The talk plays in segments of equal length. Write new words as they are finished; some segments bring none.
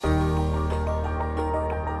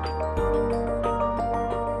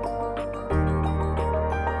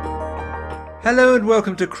Hello and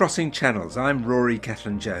welcome to Crossing Channels. I'm Rory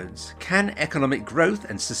Catlin-Jones. Can economic growth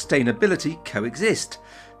and sustainability coexist?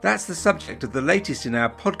 That's the subject of the latest in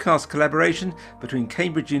our podcast collaboration between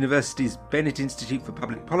Cambridge University's Bennett Institute for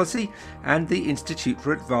Public Policy and the Institute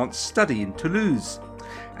for Advanced Study in Toulouse.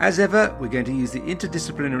 As ever, we're going to use the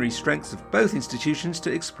interdisciplinary strengths of both institutions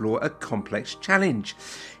to explore a complex challenge.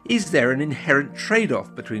 Is there an inherent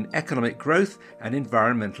trade-off between economic growth and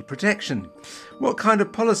environmental protection? What kind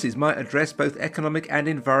of policies might address both economic and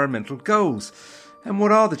environmental goals? And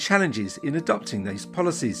what are the challenges in adopting these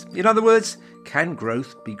policies? In other words, can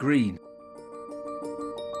growth be green?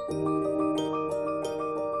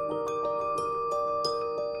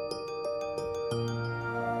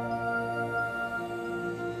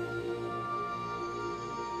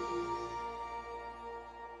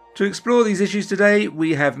 To explore these issues today,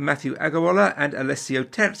 we have Matthew Agarwala and Alessio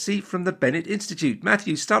Terzi from the Bennett Institute.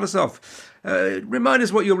 Matthew, start us off. Remind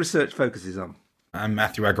us what your research focuses on. I'm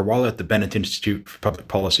Matthew Agarwala at the Bennett Institute for Public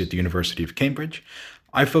Policy at the University of Cambridge.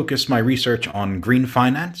 I focus my research on green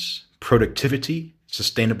finance, productivity,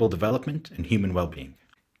 sustainable development, and human well-being.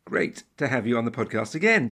 Great to have you on the podcast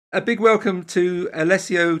again. A big welcome to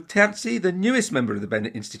Alessio Terzi, the newest member of the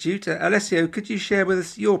Bennett Institute. Alessio, could you share with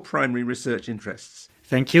us your primary research interests?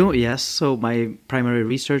 Thank you. Yes, so my primary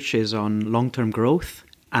research is on long-term growth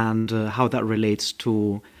and how that relates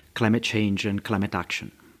to climate change and climate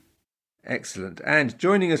action. Excellent. And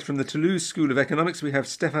joining us from the Toulouse School of Economics, we have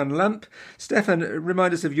Stefan Lamp. Stefan,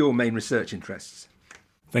 remind us of your main research interests.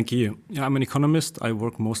 Thank you. I'm an economist. I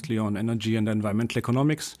work mostly on energy and environmental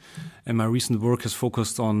economics, and my recent work has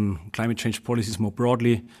focused on climate change policies more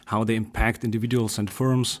broadly, how they impact individuals and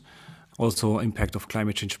firms, also impact of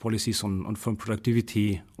climate change policies on firm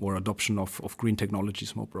productivity or adoption of green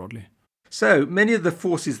technologies more broadly. So, many of the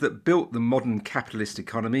forces that built the modern capitalist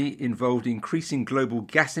economy involved increasing global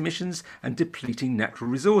gas emissions and depleting natural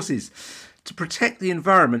resources. To protect the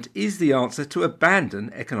environment is the answer to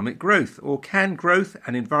abandon economic growth, or can growth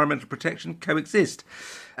and environmental protection coexist?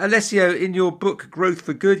 Alessio, in your book Growth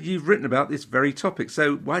for Good, you've written about this very topic,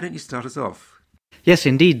 so why don't you start us off? Yes,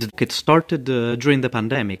 indeed. It started during the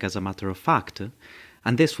pandemic, as a matter of fact.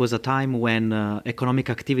 And this was a time when economic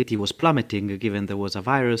activity was plummeting, given there was a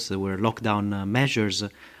virus, there were lockdown measures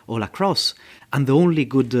all across. And the only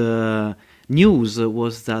good news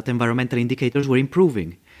was that environmental indicators were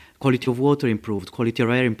improving. Quality of water improved, quality of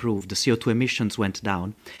air improved, the CO2 emissions went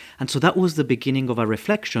down. And so that was the beginning of a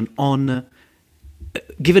reflection on,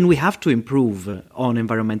 given we have to improve on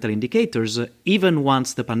environmental indicators, even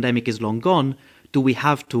once the pandemic is long gone, do we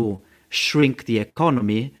have to shrink the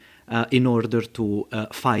economy in order to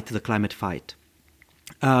fight the climate fight?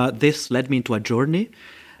 This led me into a journey.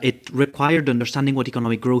 It required understanding what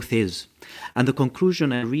economic growth is. And the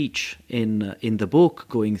conclusion I reach in the book,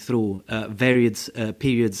 going through various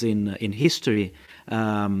periods in history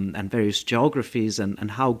and various geographies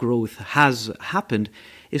and how growth has happened,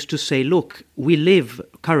 is to say, look, we live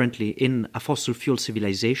currently in a fossil fuel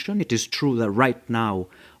civilization. It is true that right now,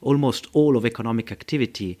 almost all of economic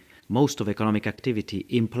activity, most of economic activity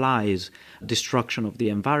implies destruction of the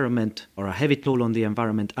environment or a heavy toll on the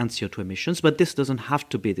environment and CO2 emissions, but this doesn't have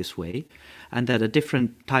to be this way, and that a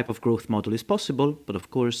different type of growth model is possible, but of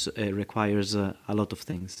course it requires a lot of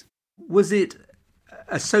things. Was it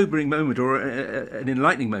a sobering moment or an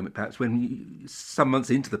enlightening moment, perhaps, when some months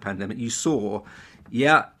into the pandemic you saw,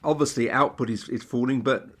 obviously output is falling,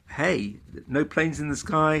 but hey, no planes in the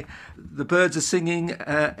sky, the birds are singing,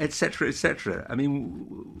 etc., etc. I mean,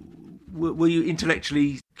 were you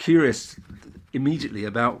intellectually curious immediately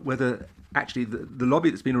about whether actually the lobby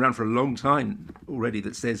that's been around for a long time already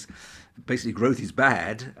that says basically growth is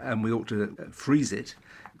bad and we ought to freeze it,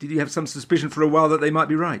 did you have some suspicion for a while that they might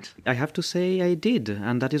be right? I have to say I did,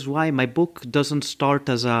 and that is why my book doesn't start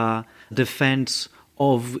as a defense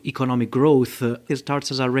of economic growth. It starts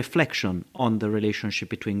as a reflection on the relationship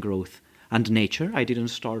between growth and nature. I didn't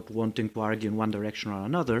start wanting to argue in one direction or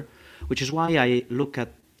another, which is why I look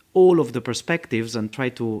at all of the perspectives and try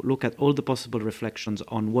to look at all the possible reflections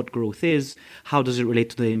on what growth is, how does it relate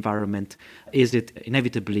to the environment, is it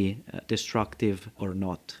inevitably destructive or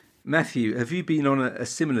not? Matthew, have you been on a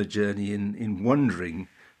similar journey in wondering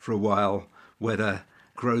for a while whether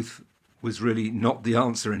growth was really not the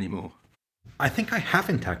answer anymore? I think I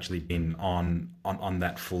haven't actually been on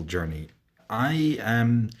that full journey. I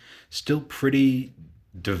am still pretty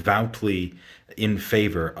devoutly in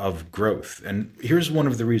favor of growth. And here's one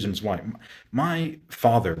of the reasons why. My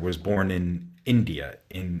father was born in India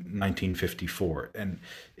in 1954, and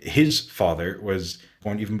his father was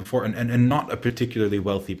born even before, and not a particularly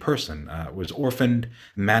wealthy person, was orphaned,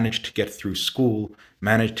 managed to get through school,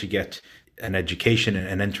 managed to get an education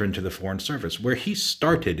and enter into the Foreign Service. Where he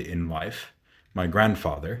started in life, my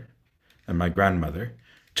grandfather and my grandmother,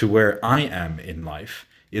 to where I am in life,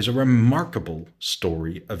 is a remarkable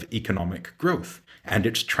story of economic growth. And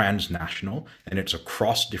it's transnational, and it's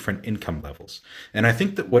across different income levels. And I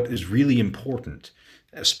think that what is really important,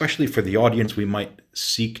 especially for the audience we might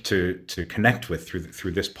seek to connect with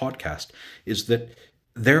through this podcast, is that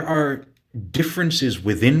there are differences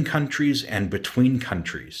within countries and between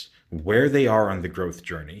countries, where they are on the growth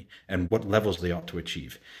journey and what levels they ought to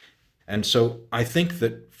achieve. And so I think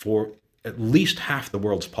that for at least half the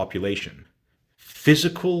world's population,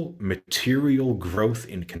 physical, material growth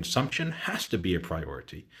in consumption has to be a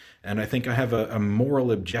priority. And I think I have a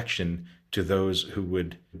moral objection to those who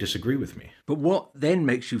would disagree with me. But what then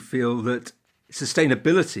makes you feel that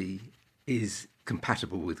sustainability is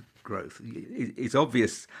compatible with growth? It's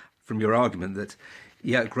obvious from your argument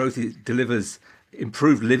that, growth delivers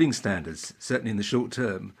improved living standards, certainly in the short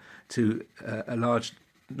term, to a large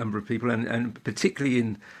number of people, and particularly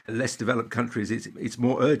in less developed countries, it's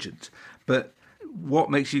more urgent. But what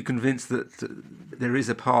makes you convinced that there is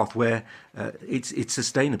a path where it's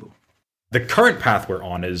sustainable? The current path we're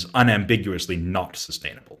on is unambiguously not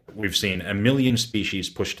sustainable. We've seen 1 million species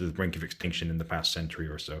pushed to the brink of extinction in the past century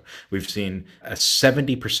or so. We've seen a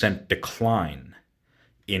 70% decline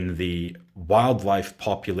in the wildlife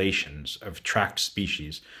populations of tracked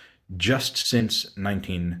species just since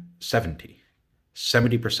 1970.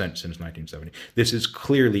 70% since 1970. This is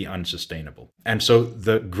clearly unsustainable. And so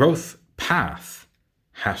the growth path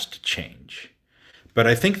has to change. But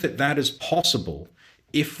I think that is possible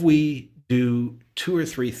if we do 2 or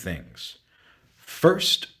 3 things.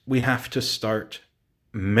 First, we have to start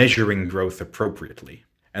measuring growth appropriately.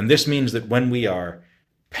 And this means that when we are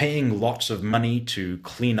paying lots of money to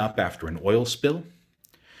clean up after an oil spill,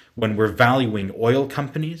 when we're valuing oil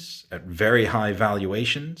companies at very high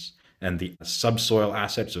valuations and the subsoil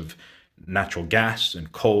assets of natural gas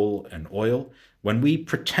and coal and oil, when we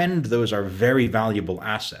pretend those are very valuable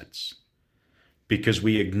assets because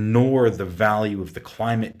we ignore the value of the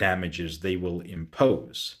climate damages they will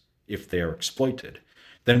impose if they are exploited,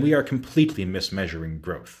 then we are completely mismeasuring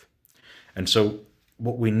growth. And so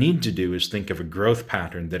what we need to do is think of a growth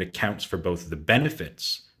pattern that accounts for both the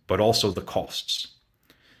benefits but also the costs.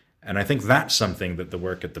 And I think that's something that the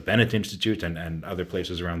work at the Bennett Institute and other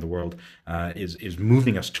places around the world is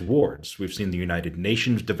moving us towards. We've seen the United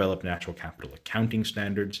Nations develop natural capital accounting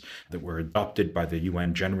standards that were adopted by the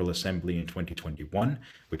UN General Assembly in 2021,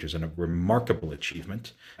 which is a remarkable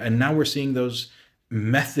achievement. And now we're seeing those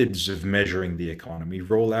methods of measuring the economy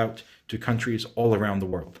roll out to countries all around the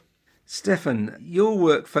world. Stefan, your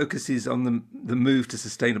work focuses on the move to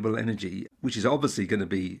sustainable energy, which is obviously going to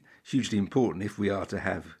be hugely important if we are to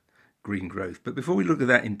have green growth. But before we look at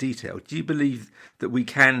that in detail, do you believe that we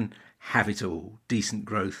can have it all, decent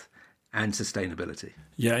growth and sustainability?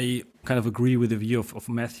 Yeah, I kind of agree with the view of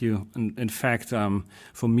Matthew. And in fact,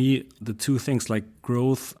 for me, the two things like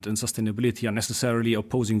growth and sustainability are necessarily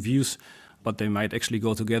opposing views, but they might actually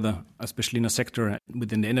go together, especially in a sector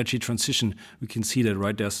within the energy transition. We can see that,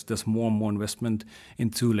 right? There's more and more investment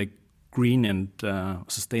into like green and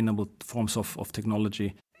sustainable forms of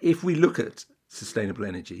technology. If we look at sustainable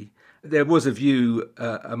energy, there was a view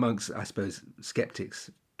amongst, I suppose, skeptics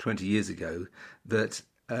 20 years ago that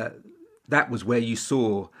that was where you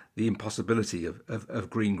saw the impossibility of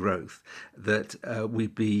green growth, that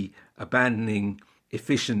we'd be abandoning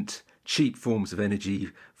efficient, cheap forms of energy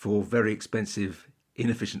for very expensive,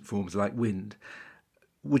 inefficient forms like wind.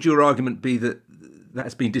 Would your argument be that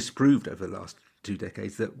that's been disproved over the last 2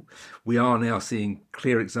 decades, that we are now seeing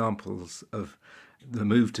clear examples of the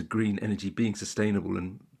move to green energy being sustainable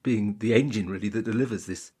and being the engine really that delivers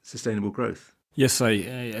this sustainable growth? Yes,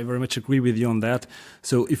 I very much agree with you on that.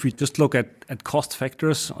 So if we just look at cost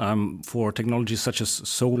factors for technologies such as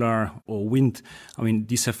solar or wind, I mean,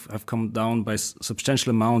 these have come down by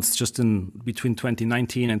substantial amounts just in between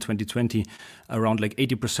 2019 and 2020, around like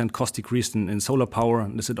 80% cost decrease in solar power.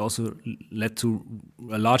 And this had also led to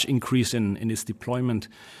a large increase in its deployment.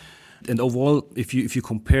 And overall, if you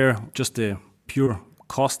compare just the pure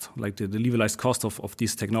cost, like the levelized cost of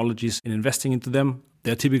these technologies in investing into them,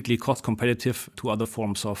 they're typically cost competitive to other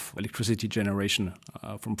forms of electricity generation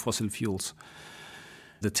from fossil fuels.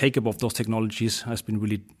 The take-up of those technologies has been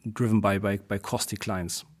really driven by cost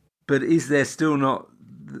declines. But is there still not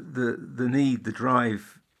the need, the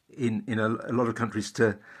drive in a lot of countries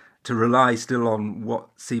to rely still on what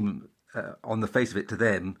seem, on the face of it to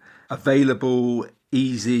them, available,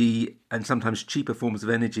 easy and sometimes cheaper forms of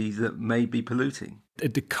energy that may be polluting?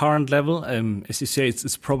 At the current level, as you say,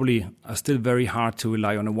 it's probably still very hard to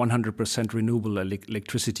rely on a 100% renewable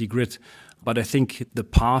electricity grid. But I think the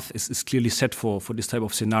path is clearly set for this type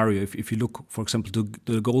of scenario. If you look, for example, to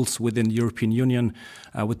the goals within the European Union,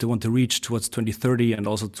 what they want to reach towards 2030 and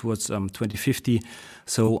also towards 2050.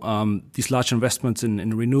 So these large investments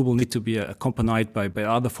in renewable need to be accompanied by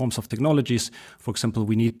other forms of technologies. For example,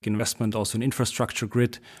 we need investment also in infrastructure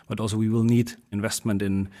grid, but also we will need investment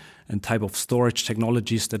in type of storage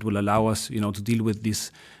technologies that will allow us, to deal with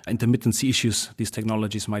these intermittency issues these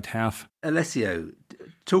technologies might have. Alessio,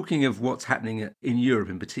 talking of what's happening in Europe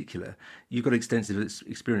in particular, you've got extensive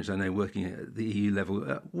experience, I know, working at the EU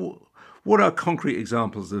level. What are concrete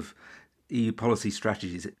examples of EU policy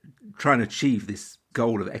strategies trying to achieve this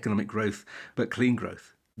goal of economic growth, but clean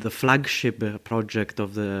growth? The flagship project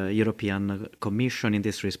of the European Commission in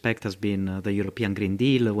this respect has been the European Green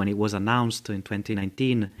Deal. When it was announced in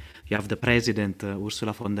 2019, you have the President,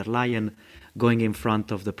 Ursula von der Leyen, going in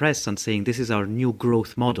front of the press and saying this is our new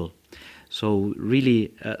growth model. So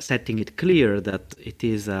really setting it clear that it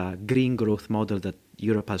is a green growth model that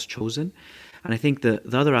Europe has chosen. And I think the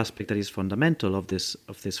other aspect that is fundamental of this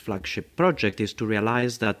flagship project is to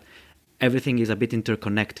realize that everything is a bit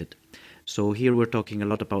interconnected. So here we're talking a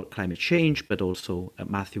lot about climate change, but also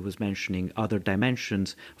Matthew was mentioning other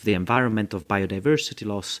dimensions of the environment, of biodiversity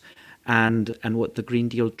loss. And what the Green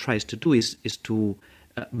Deal tries to do is to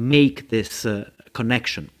make this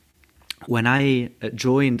connection. When I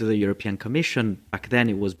joined the European Commission, back then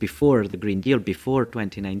it was before the Green Deal, before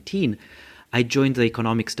 2019, I joined the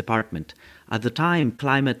economics department. At the time,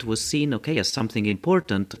 climate was seen, as something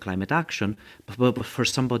important, climate action, but for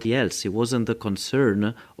somebody else. It wasn't the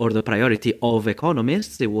concern or the priority of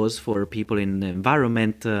economists. It was for people in the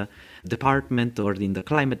environment department or in the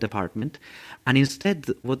climate department. And instead,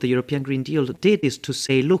 what the European Green Deal did is to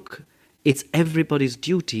say, look, it's everybody's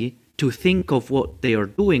duty to think of what they are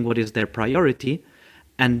doing, what is their priority,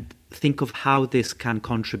 and think of how this can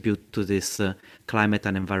contribute to this climate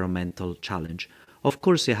and environmental challenge. Of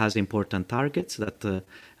course, it has important targets that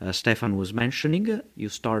Stefan was mentioning. You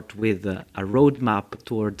start with a roadmap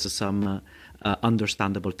towards some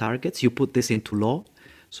understandable targets. You put this into law,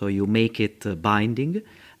 so you make it binding,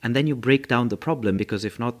 and then you break down the problem, because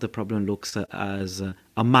if not, the problem looks as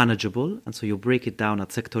unmanageable. And so you break it down at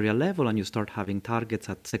sectorial level, and you start having targets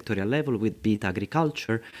at sectorial level with be it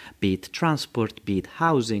agriculture, be it transport, be it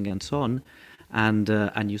housing, and so on.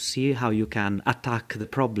 And you see how you can attack the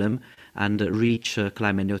problem and reach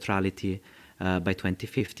climate neutrality by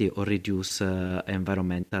 2050 or reduce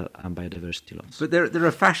environmental and biodiversity loss. But there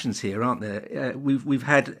are fashions here, aren't there? We've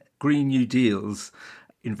had Green New Deals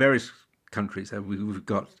in various countries. We've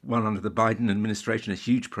got one under the Biden administration, a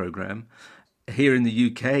huge programme. Here in the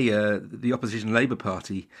UK, the opposition Labour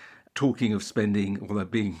Party talking of spending, although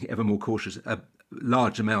being ever more cautious,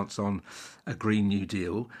 large amounts on a Green New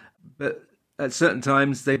Deal. But at certain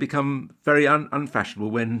times, they become very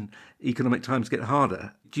unfashionable when economic times get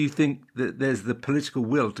harder. Do you think that there's the political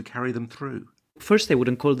will to carry them through? First, I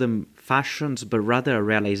wouldn't call them fashions, but rather a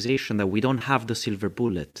realization that we don't have the silver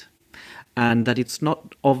bullet, and that it's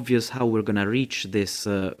not obvious how we're going to reach this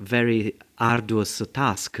very arduous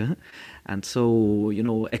task. And so,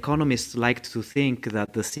 economists like to think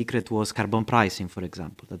that the secret was carbon pricing, for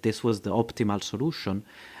example, that this was the optimal solution.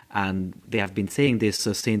 And they have been saying this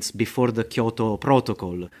since before the Kyoto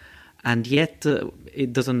Protocol. And yet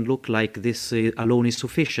it doesn't look like this alone is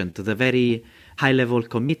sufficient. The very high-level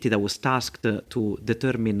committee that was tasked to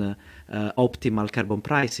determine optimal carbon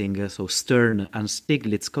pricing, so Stern and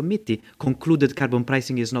Stiglitz committee, concluded carbon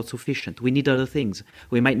pricing is not sufficient. We need other things.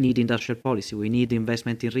 We might need industrial policy. We need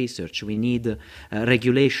investment in research. We need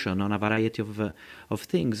regulation on a variety of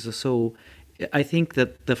things. So I think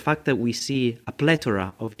that the fact that we see a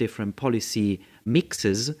plethora of different policy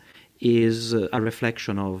mixes is a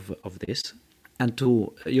reflection of this. And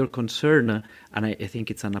to your concern, and I think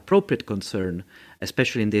it's an appropriate concern,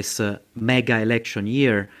 especially in this mega election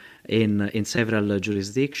year in several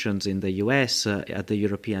jurisdictions in the US, at the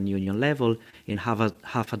European Union level, in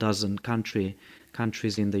half a dozen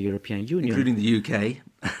countries in the European Union. Including the UK.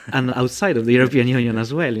 And outside of the European Union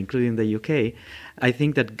as well, including the UK. I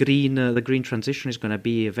think that the green transition is going to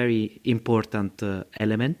be a very important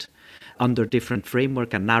element. Under different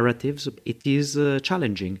framework and narratives, it is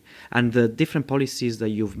challenging. And the different policies that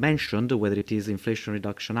you've mentioned, whether it is Inflation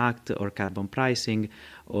Reduction Act or carbon pricing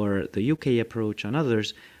or the UK approach and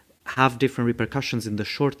others, have different repercussions in the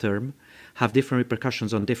short term, have different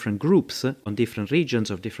repercussions on different groups, on different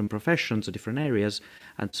regions, of different professions, or different areas.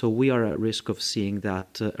 And so we are at risk of seeing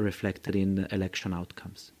that reflected in election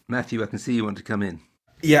outcomes. Matthew, I can see you want to come in.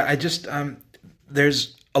 Yeah,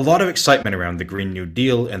 there's a lot of excitement around the Green New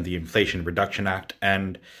Deal and the Inflation Reduction Act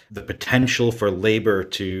and the potential for Labour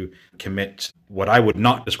to commit what I would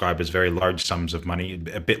not describe as very large sums of money.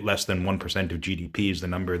 A bit less than 1% of GDP is the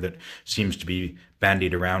number that seems to be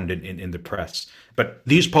bandied around in the press. But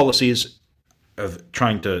these policies of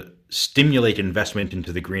trying to stimulate investment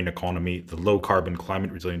into the green economy, the low-carbon,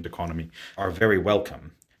 climate-resilient economy, are very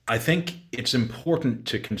welcome. I think it's important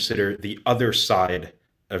to consider the other side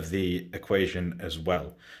of the equation as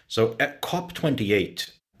well. So at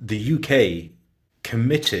COP28, the UK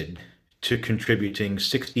committed to contributing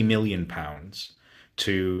 £60 million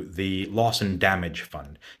to the Loss and Damage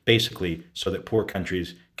Fund, basically so that poor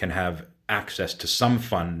countries can have access to some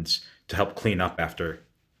funds to help clean up after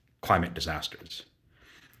climate disasters.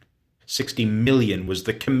 60 million was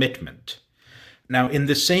the commitment. Now, in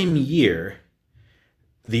the same year,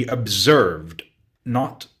 the observed,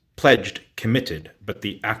 not pledged, committed, but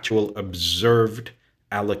the actual observed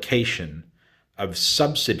allocation of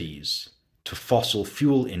subsidies to fossil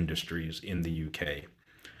fuel industries in the UK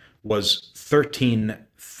was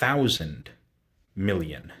 13,000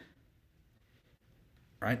 million.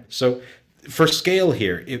 Right? So for scale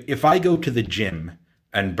here, if I go to the gym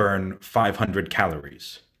and burn 500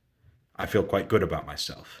 calories, I feel quite good about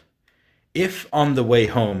myself. If on the way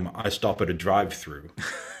home I stop at a drive-thru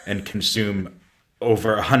and consume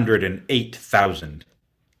over 108,000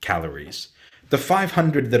 calories, the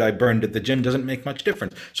 500 that I burned at the gym doesn't make much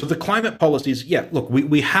difference. So the climate policies, look,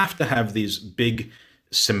 we have to have these big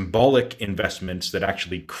symbolic investments that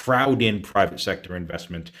actually crowd in private sector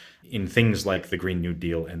investment in things like the Green New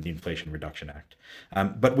Deal and the Inflation Reduction Act.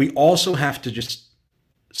 But we also have to just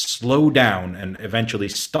slow down and eventually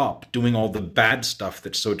stop doing all the bad stuff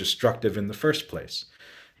that's so destructive in the first place.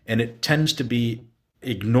 And it tends to be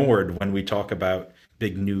ignored when we talk about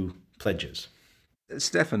big new pledges.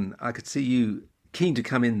 Stefan, I could see you keen to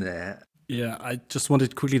come in there. Yeah, I just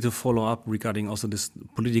wanted quickly to follow up regarding also this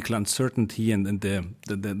political uncertainty and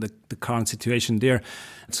the current situation there.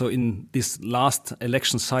 So in this last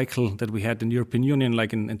election cycle that we had in the European Union,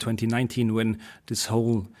 like in 2019, when this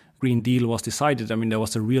whole Green Deal was decided, I mean, there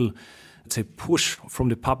was a real, let's say, push from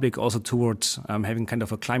the public also towards having kind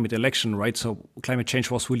of a climate election, right? So climate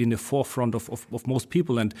change was really in the forefront of most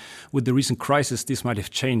people. And with the recent crisis, this might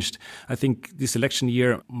have changed. I think this election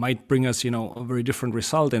year might bring us, a very different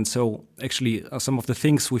result. And so actually some of the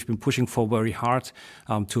things we've been pushing for very hard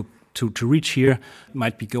to reach here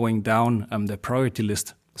might be going down the priority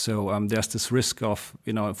list. So there's this risk of,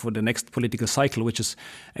 for the next political cycle, which is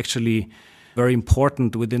actually very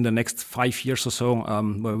important within the next 5 years or so,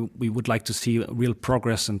 where we would like to see real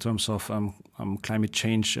progress in terms of climate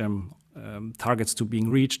change targets to being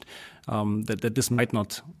reached, that this might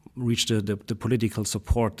not reach the political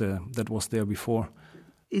support that was there before.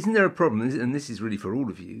 Isn't there a problem, and this is really for all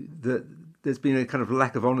of you, that there's been a kind of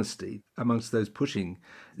lack of honesty amongst those pushing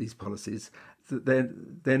these policies,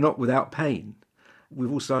 that they're not without pain?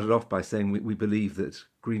 We've all started off by saying we believe that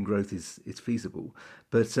green growth is feasible,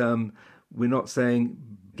 but we're not saying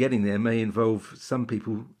getting there may involve some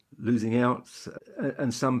people losing out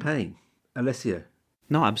and some pain. Alessio?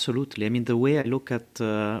 No, absolutely. I mean, the way I look at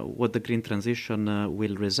what the green transition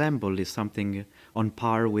will resemble is something on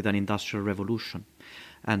par with an industrial revolution.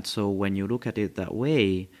 And so when you look at it that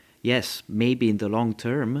way, yes, maybe in the long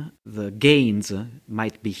term, the gains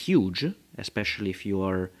might be huge, especially if you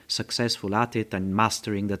are successful at it and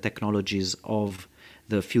mastering the technologies of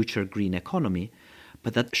the future green economy.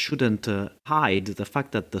 But that shouldn't hide the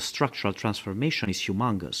fact that the structural transformation is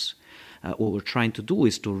humongous. What we're trying to do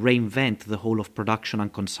is to reinvent the whole of production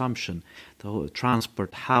and consumption, the whole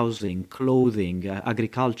transport, housing, clothing,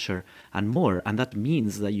 agriculture, and more. And that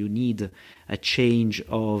means that you need a change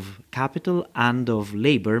of capital and of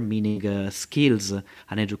labor, meaning skills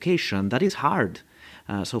and education. That is hard.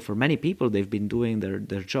 So for many people, they've been doing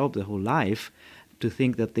their job their whole life. To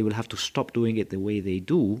think that they will have to stop doing it the way they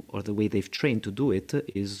do or the way they've trained to do it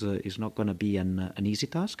is not going to be an easy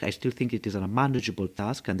task. I still think it is a manageable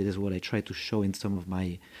task, and this is what I try to show in some of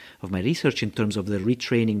my research in terms of the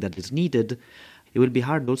retraining that is needed. It will be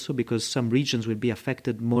hard also because some regions will be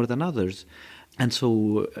affected more than others, and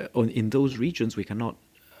so in those regions we cannot,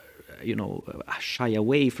 shy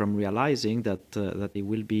away from realizing that it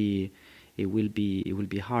will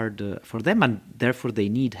be hard for them, and therefore they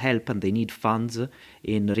need help and they need funds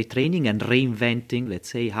in retraining and reinventing, let's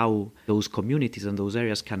say, how those communities and those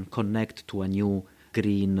areas can connect to a new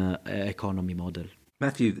green economy model.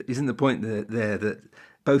 Matthew, isn't the point there that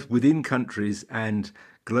both within countries and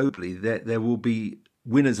globally there will be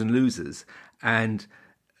winners and losers, and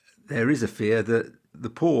there is a fear that the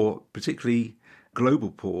poor, particularly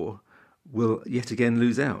global poor, will yet again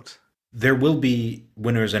lose out? There will be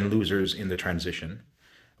winners and losers in the transition,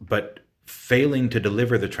 but failing to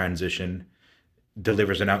deliver the transition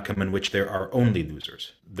delivers an outcome in which there are only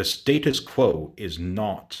losers. The status quo is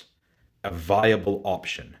not a viable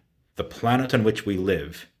option. The planet on which we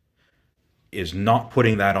live is not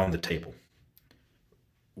putting that on the table.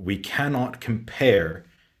 We cannot compare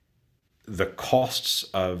the costs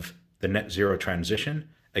of the net zero transition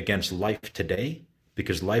against life today,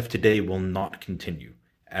 because life today will not continue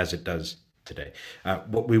as it does today.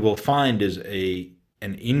 What we will find is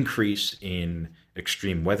an increase in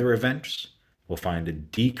extreme weather events. We'll find a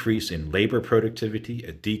decrease in labor productivity,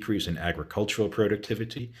 a decrease in agricultural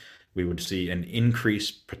productivity. We would see an increase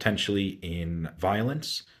potentially in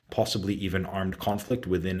violence, possibly even armed conflict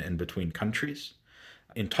within and between countries.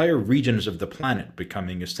 Entire regions of the planet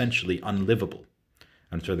becoming essentially unlivable.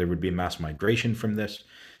 And so there would be mass migration from this.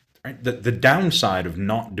 The downside of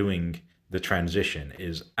not doing the transition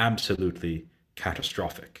is absolutely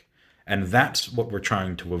catastrophic. And that's what we're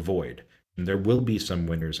trying to avoid. And there will be some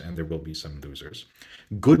winners and there will be some losers.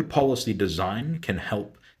 Good policy design can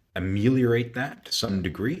help ameliorate that to some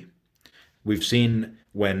degree. We've seen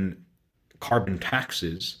when carbon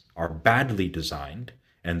taxes are badly designed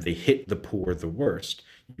and they hit the poor the worst,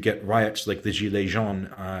 you get riots like the Gilets jaunes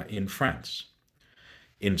in France.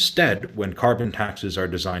 Instead, when carbon taxes are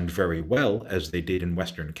designed very well, as they did in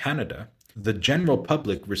Western Canada, the general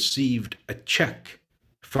public received a check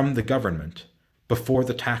from the government before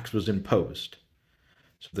the tax was imposed.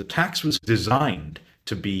 So the tax was designed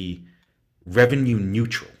to be revenue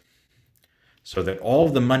neutral, so that all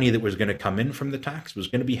the money that was going to come in from the tax was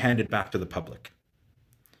going to be handed back to the public.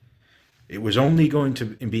 It was only going to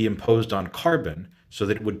be imposed on carbon so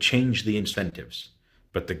that it would change the incentives,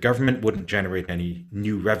 but the government wouldn't generate any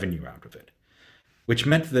new revenue out of it, which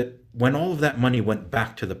meant that when all of that money went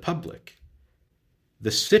back to the public,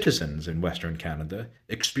 the citizens in Western Canada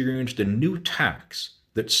experienced a new tax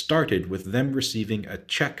that started with them receiving a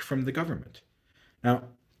check from the government. Now,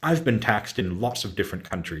 I've been taxed in lots of different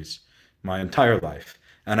countries my entire life,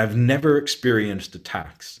 and I've never experienced a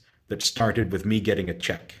tax that started with me getting a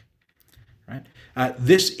check. Right?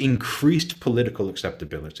 This increased political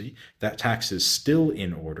acceptability. That tax is still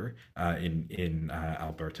in order in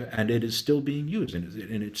Alberta, and it is still being used,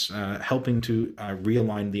 and it's helping to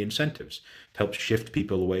realign the incentives to help shift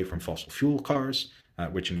people away from fossil fuel cars,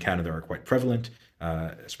 which in Canada are quite prevalent,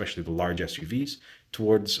 especially the large SUVs,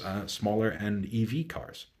 towards smaller and EV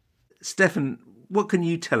cars. Stefan, what can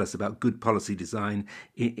you tell us about good policy design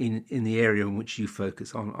in the area in which you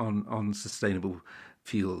focus on sustainable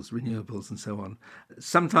fuels, renewables, and so on?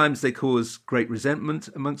 Sometimes they cause great resentment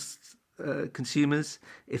amongst consumers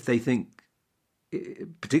if they think,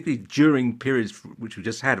 particularly during periods which we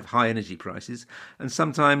just had of high energy prices, and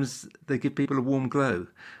sometimes they give people a warm glow.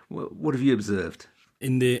 What have you observed?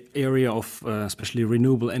 In the area of especially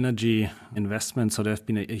renewable energy investment, so there have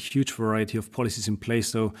been a huge variety of policies in place.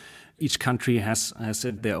 So each country has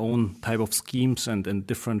their own type of schemes and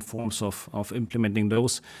different forms of implementing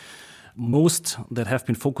those. Most that have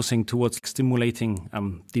been focusing towards stimulating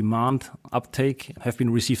demand uptake have been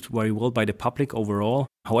received very well by the public overall.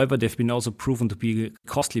 However, they've been also proven to be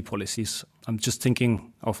costly policies. I'm just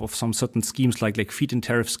thinking of some certain schemes like feed-in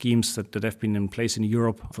tariff schemes that have been in place in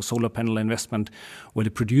Europe for solar panel investment, where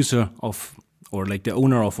the producer or the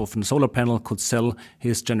owner of a solar panel could sell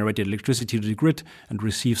his generated electricity to the grid and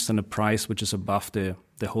receives then a price which is above the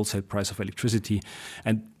wholesale price of electricity.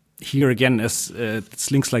 And here again, as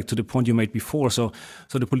it links to the point you made before, so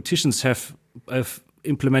the politicians have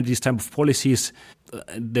implemented these type of policies.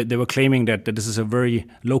 They were claiming that this is a very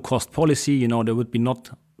low-cost policy. There would be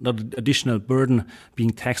not additional burden being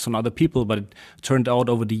taxed on other people, but it turned out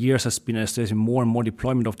over the years as there's been more and more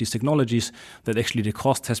deployment of these technologies that actually the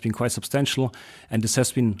cost has been quite substantial, and this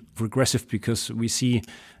has been regressive because we see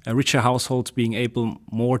richer households being able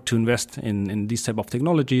more to invest in these type of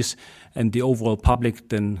technologies, and the overall public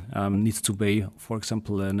then needs to pay, for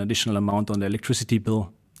example, an additional amount on the electricity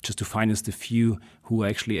bill just to finance the few who are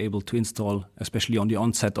actually able to install, especially on the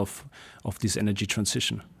onset of this energy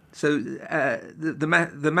transition. So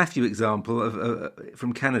the Matthew example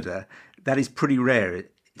from Canada, that is pretty rare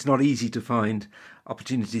it's not easy to find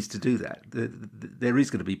opportunities to do that. There is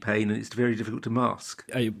going to be pain, and it's very difficult to mask.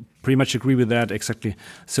 I pretty much agree with that, exactly.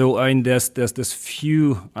 So I mean, there's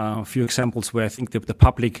few examples where I think the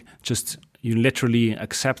public just unilaterally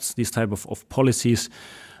accepts these type of policies.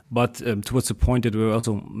 But towards the point that we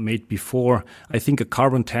also made before, I think a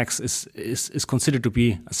carbon tax is considered to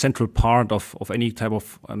be a central part of any type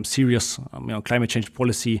of serious climate change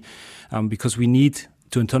policy, because we need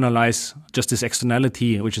to internalize just this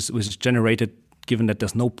externality which is generated, given that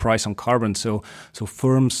there's no price on carbon. So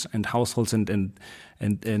firms and households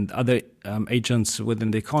and other agents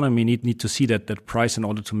within the economy need to see that price in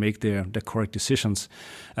order to make their correct decisions.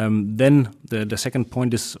 Then the second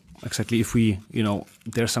point is exactly if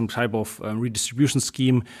there's some type of redistribution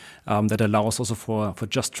scheme that allows also for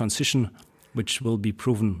just transition, which will be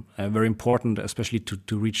proven very important, especially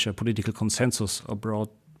to reach a political consensus or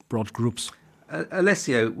broad groups.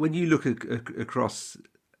 Alessio, when you look across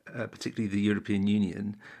particularly the European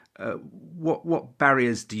Union, what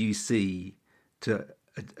barriers do you see to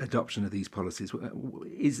adoption of these policies?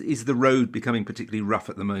 Is the road becoming particularly rough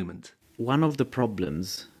at the moment? One of the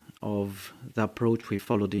problems of the approach we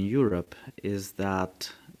followed in Europe is that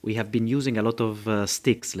we have been using a lot of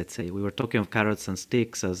sticks, let's say. We were talking of carrots and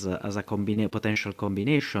sticks as a potential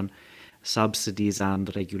combination, subsidies and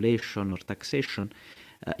regulation or taxation.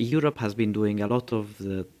 Europe has been doing a lot of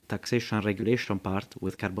the taxation and regulation part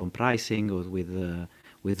with carbon pricing or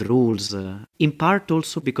with rules, in part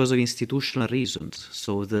also because of institutional reasons.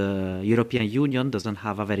 So the European Union doesn't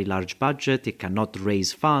have a very large budget, it cannot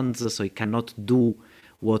raise funds, so it cannot do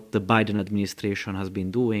what the Biden administration has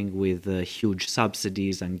been doing with huge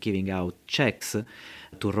subsidies and giving out checks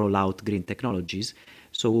to roll out green technologies.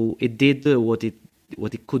 So it did what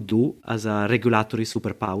it could do as a regulatory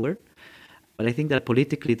superpower. But I think that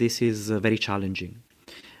politically this is very challenging.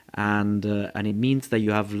 And it means that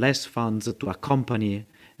you have less funds to accompany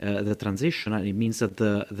the transition, and it means that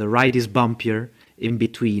the ride is bumpier in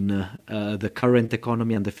between the current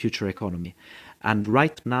economy and the future economy. And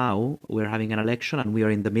right now we're having an election and we are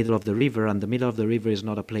in the middle of the river, and the middle of the river is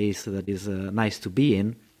not a place that is nice to be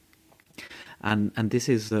in. And this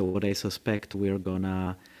is what I suspect we're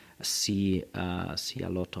gonna see a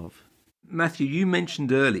lot of. Matthew, you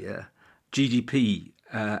mentioned earlier GDP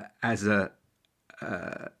as a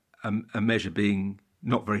measure being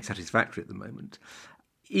not very satisfactory at the moment.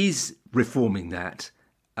 Is reforming that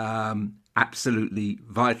absolutely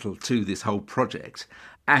vital to this whole project?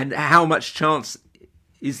 And how much chance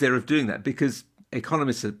is there of doing that? Because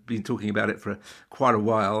economists have been talking about it for quite a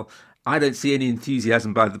while. I don't see any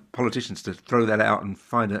enthusiasm by the politicians to throw that out and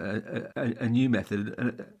find a new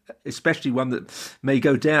method, especially one that may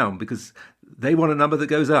go down, because they want a number that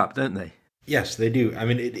goes up, don't they? Yes, they do. I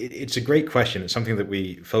mean, it's a great question. It's something that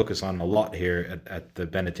we focus on a lot here at the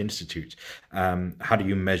Bennett Institute. How do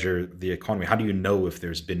you measure the economy? How do you know if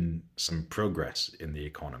there's been some progress in the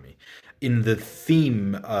economy? In the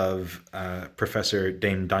theme of Professor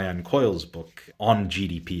Dame Diane Coyle's book on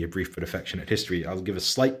GDP, A Brief but Affectionate History, I'll give a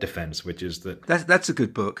slight defense, which is that... That's a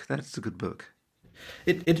good book. That's a good book.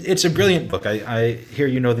 It's a brilliant book. I hear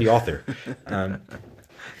you know the author.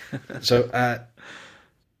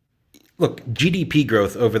 Look, GDP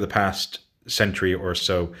growth over the past century or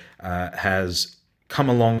so has come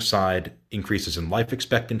alongside increases in life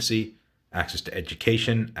expectancy, access to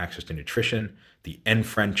education, access to nutrition, the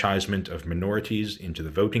enfranchisement of minorities into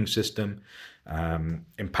the voting system,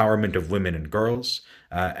 empowerment of women and girls.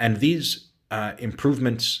 And these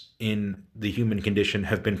improvements in the human condition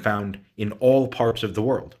have been found in all parts of the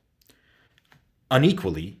world.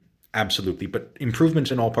 Unequally, absolutely, but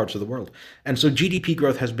improvements in all parts of the world. And so GDP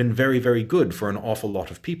growth has been very, very good for an awful lot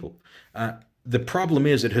of people. The problem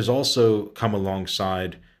is it has also come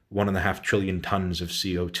alongside 1.5 trillion tons of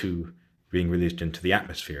CO2 being released into the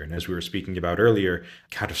atmosphere. And as we were speaking about earlier,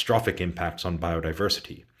 catastrophic impacts on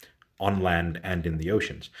biodiversity, on land and in the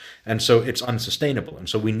oceans. And so it's unsustainable. And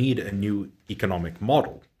so we need a new economic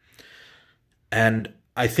model. And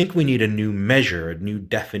I think we need a new measure, a new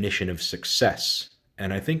definition of success.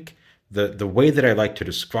 And I think the way that I like to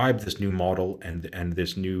describe this new model and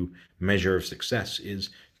this new measure of success is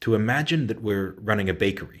to imagine that we're running a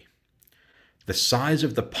bakery. The size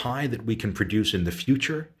of the pie that we can produce in the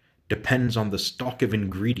future depends on the stock of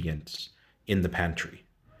ingredients in the pantry.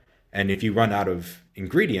 And if you run out of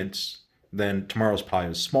ingredients, then tomorrow's pie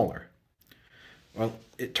is smaller. Well,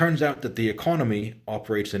 it turns out that the economy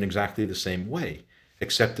operates in exactly the same way,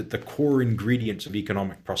 except that the core ingredients of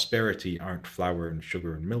economic prosperity aren't flour and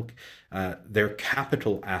sugar and milk. They're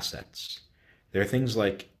capital assets. They're things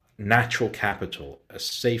like natural capital, a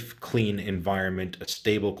safe, clean environment, a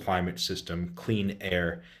stable climate system, clean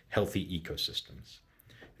air, healthy ecosystems.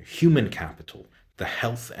 Human capital, the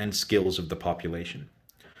health and skills of the population.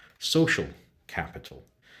 Social capital,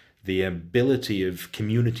 the ability of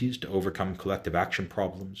communities to overcome collective action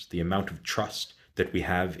problems, the amount of trust that we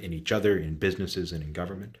have in each other, in businesses and in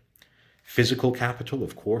government. Physical capital,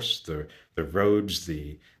 of course, the roads,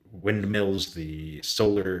 the windmills, the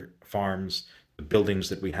solar farms, the buildings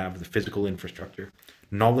that we have, the physical infrastructure.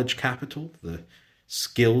 Knowledge capital, the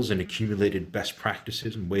skills and accumulated best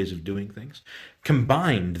practices and ways of doing things.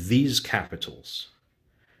 Combined, these capitals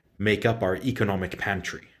make up our economic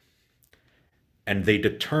pantry, and they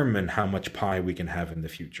determine how much pie we can have in the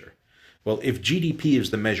future. Well, if GDP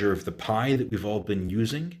is the measure of the pie that we've all been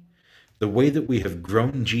using, the way that we have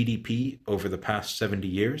grown GDP over the past 70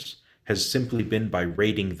 years has simply been by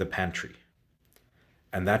raiding the pantry.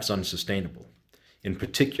 And that's unsustainable. In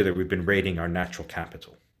particular, we've been raiding our natural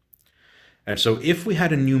capital. And so if we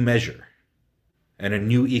had a new measure and a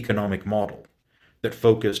new economic model that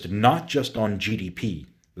focused not just on GDP,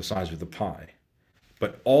 the size of the pie,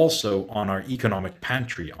 but also on our economic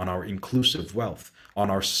pantry, on our inclusive wealth, on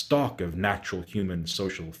our stock of natural, human,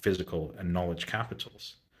 social, physical, and knowledge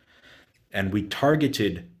capitals, and we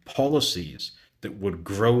targeted policies that would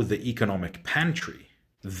grow the economic pantry,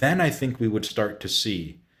 then I think we would start to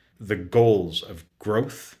see the goals of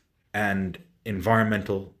growth and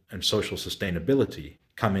environmental and social sustainability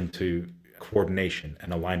come into coordination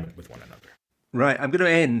and alignment with one another. Right. I'm going to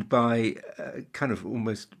end by kind of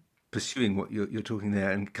almost pursuing what you're talking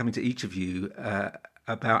there and coming to each of you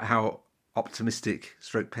about how optimistic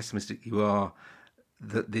 / pessimistic you are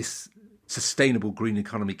that this sustainable green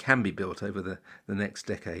economy can be built over the next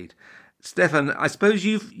decade. Stefan, I suppose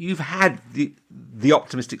you've had the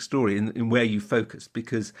optimistic story in where you focus,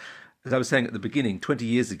 because as I was saying at the beginning, 20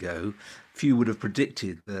 years ago, few would have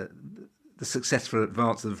predicted the successful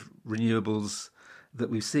advance of renewables that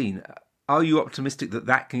we've seen. Are you optimistic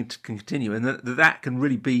that can continue and that can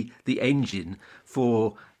really be the engine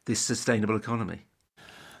for this sustainable economy?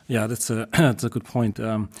 Yeah, that's a good point.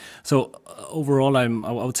 So overall, I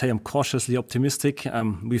would say I'm cautiously optimistic.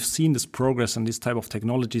 We've seen this progress and this type of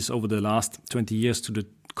technologies over the last 20 years to the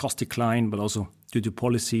cost decline, but also due to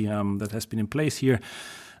policy that has been in place here.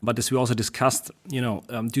 But as we also discussed,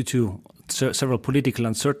 due to several political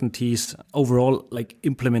uncertainties, overall, like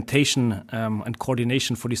implementation and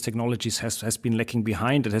coordination for these technologies has been lacking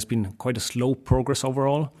behind. It has been quite a slow progress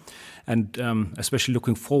overall. And especially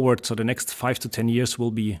looking forward, so the next 5 to 10 years will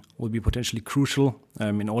be potentially crucial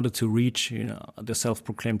in order to reach the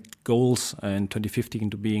self-proclaimed goals in 2050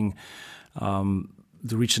 into being to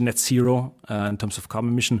reach net zero in terms of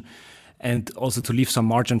carbon emission, and also to leave some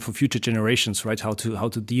margin for future generations, right? How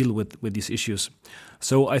to deal with these issues.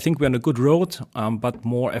 So I think we're on a good road, but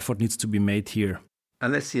more effort needs to be made here.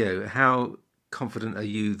 Alessio, how confident are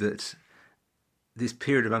you that this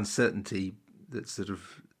period of uncertainty that's sort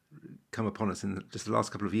of come upon us in just the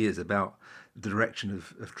last couple of years about the direction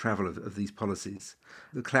of travel of these policies,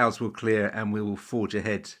 the clouds will clear and we will forge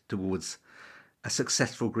ahead towards a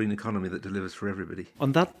successful green economy that delivers for everybody?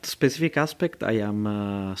 On that specific aspect, I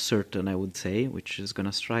am certain, I would say, which is going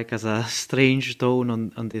to strike as a strange tone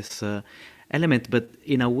on this element. But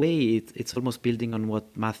in a way, it's almost building on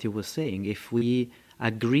what Matthew was saying. If we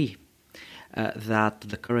agree that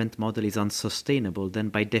the current model is unsustainable, then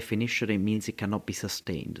by definition it means it cannot be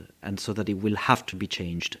sustained, and so that it will have to be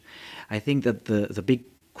changed. I think that the big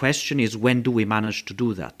question is, when do we manage to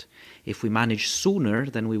do that? If we manage sooner,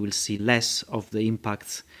 then we will see less of the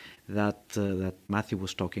impacts that Matthew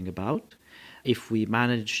was talking about. If we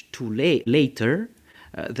manage too later,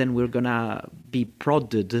 then we're going to be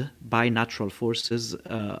prodded by natural forces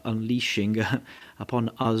unleashing upon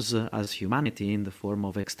us as humanity in the form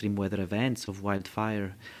of extreme weather events, of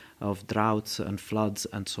wildfire, of droughts and floods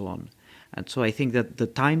and so on. And so I think that the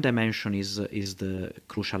time dimension is the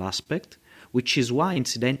crucial aspect, which is why,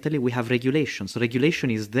 incidentally, we have regulation. So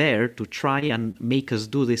regulation is there to try and make us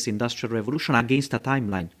do this industrial revolution against a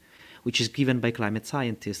timeline, which is given by climate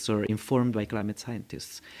scientists or informed by climate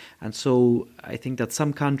scientists. And so I think that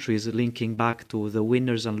some countries, linking back to the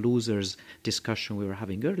winners and losers discussion we were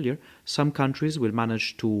having earlier, some countries will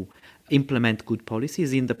manage to implement good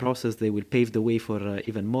policies. In the process, they will pave the way for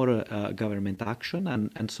even more government action.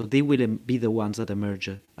 And so they will be the ones that emerge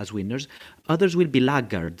as winners. Others will be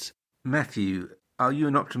laggards. Matthew, are you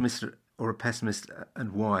an optimist or a pessimist,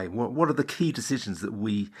 and why? What are the key decisions that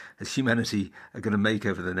we as humanity are going to make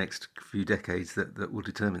over the next few decades that will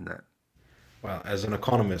determine that? Well, as an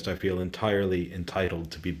economist, I feel entirely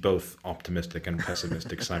entitled to be both optimistic and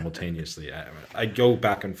pessimistic simultaneously. I go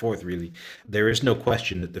back and forth, really. There is no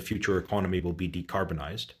question that the future economy will be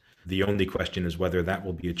decarbonized. The only question is whether that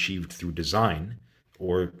will be achieved through design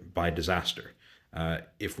or by disaster.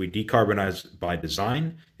 If we decarbonize by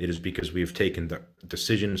design, it is because we have taken the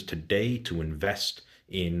decisions today to invest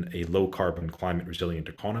in a low carbon, climate resilient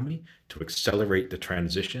economy, to accelerate the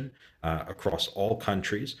transition across all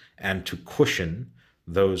countries, and to cushion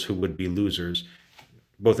those who would be losers,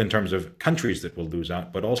 both in terms of countries that will lose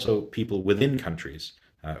out, but also people within countries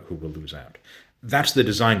who will lose out. That's the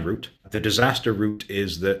design route. The disaster route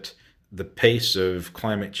is that the pace of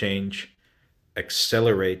climate change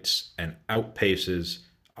accelerates and outpaces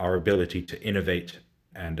our ability to innovate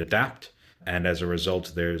and adapt. And as a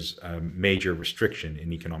result, there's a major restriction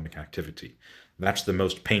in economic activity. That's the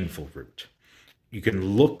most painful route. You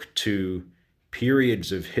can look to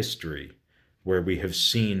periods of history where we have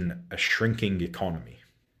seen a shrinking economy.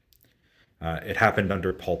 It happened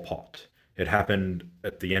under Pol Pot. It happened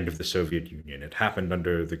at the end of the Soviet Union. It happened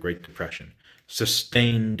under the Great Depression.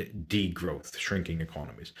 Sustained degrowth, shrinking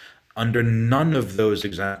economies. Under none of those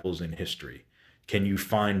examples in history can you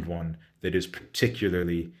find one that is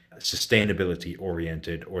particularly sustainability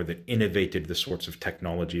oriented or that innovated the sorts of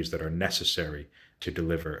technologies that are necessary to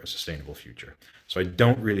deliver a sustainable future. So I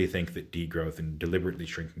don't really think that degrowth and deliberately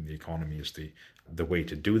shrinking the economy is the way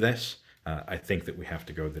to do this. I think that we have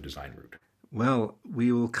to go the design route. Well,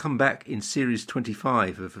 we will come back in series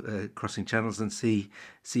 25 of Crossing Channels and see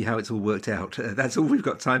how it's all worked out. That's all we've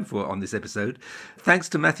got time for on this episode. Thanks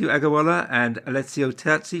to Matthew Agawala and Alessio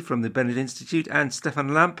Terzi from the Bennett Institute and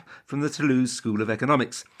Stefan Lamp from the Toulouse School of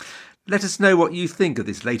Economics. Let us know what you think of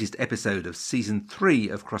this latest episode of Season 3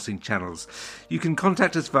 of Crossing Channels. You can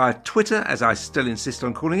contact us via Twitter, as I still insist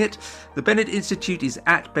on calling it. The Bennett Institute is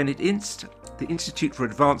at BennettInst. The Institute for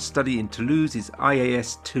Advanced Study in Toulouse is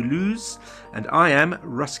IAS Toulouse, and I am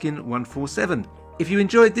Ruskin147. If you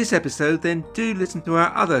enjoyed this episode, then do listen to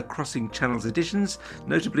our other Crossing Channels editions,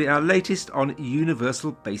 notably our latest on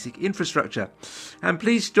universal basic infrastructure. And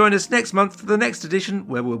please join us next month for the next edition,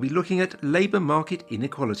 where we'll be looking at labour market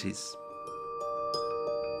inequalities.